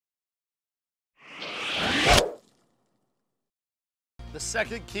The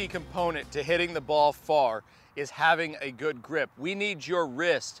second key component to hitting the ball far is having a good grip. We need your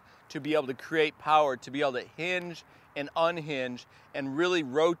wrist to be able to create power, to be able to hinge and unhinge and really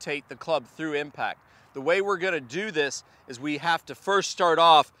rotate the club through impact. The way we're going to do this is we have to first start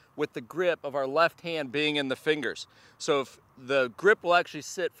off with the grip of our left hand being in the fingers. So if the grip will actually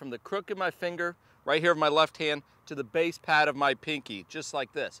sit from the crook of my finger, right here of my left hand, to the base pad of my pinky, just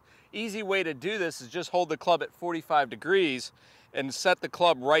like this. Easy way to do this is just hold the club at 45 degrees and set the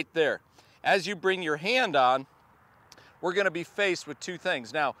club right there. As you bring your hand on, we're going to be faced with two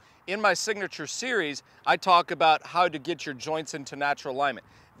things. Now, in my signature series, I talk about how to get your joints into natural alignment.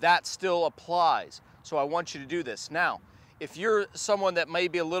 That still applies, so I want you to do this. Now, if you're someone that may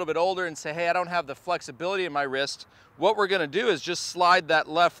be a little bit older and say, hey, I don't have the flexibility in my wrist, what we're going to do is just slide that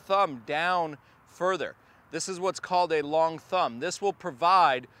left thumb down further. This is what's called a long thumb. This will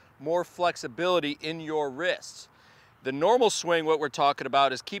provide more flexibility in your wrists. The normal swing, what we're talking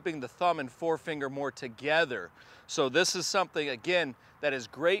about, is keeping the thumb and forefinger more together. So this is something, again, that is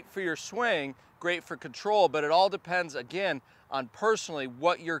great for your swing, great for control, but it all depends, again, on personally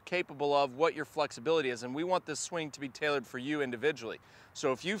what you're capable of, what your flexibility is, and we want this swing to be tailored for you individually.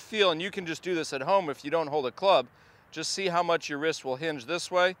 So if you feel, and you can just do this at home if you don't hold a club, just see how much your wrist will hinge this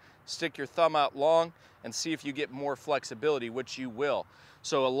way, stick your thumb out long, and see if you get more flexibility, which you will.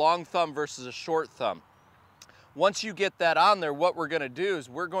 So a long thumb versus a short thumb. Once you get that on there, what we're going to do is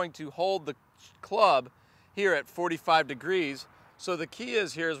we're going to hold the club here at 45 degrees. So the key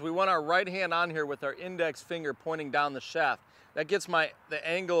is here is we want our right hand on here with our index finger pointing down the shaft. That gets the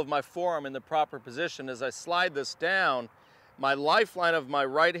angle of my forearm in the proper position. As I slide this down, my lifeline of my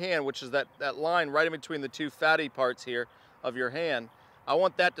right hand, which is that line right in between the two fatty parts here of your hand, I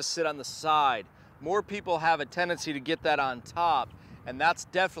want that to sit on the side. More people have a tendency to get that on top, and that's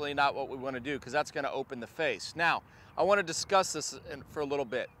definitely not what we want to do because that's going to open the face. Now, I want to discuss this for a little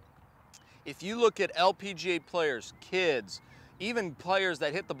bit. If you look at LPGA players, kids, even players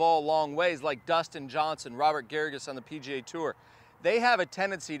that hit the ball a long ways like Dustin Johnson, Robert Garrigus on the PGA Tour, they have a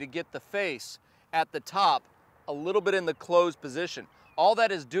tendency to get the face at the top a little bit in the closed position. All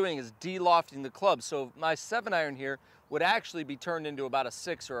that is doing is de-lofting the club. So my 7-iron here would actually be turned into about a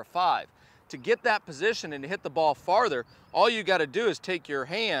 6 or a 5. To get that position and to hit the ball farther, all you got to do is take your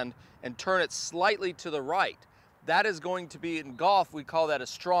hand and turn it slightly to the right. That is going to be, in golf, we call that a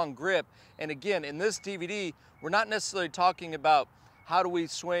strong grip. And again, in this DVD, we're not necessarily talking about how do we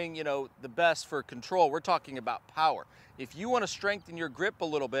swing, the best for control. We're talking about power. If you want to strengthen your grip a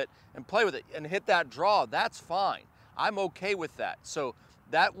little bit and play with it and hit that draw, that's fine. I'm okay with that. So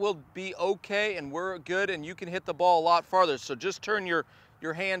that will be okay, and we're good, and you can hit the ball a lot farther. So just turn your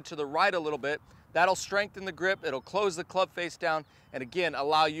hand to the right a little bit. That'll strengthen the grip. It'll close the club face down, and again,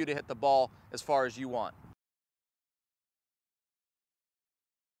 allow you to hit the ball as far as you want.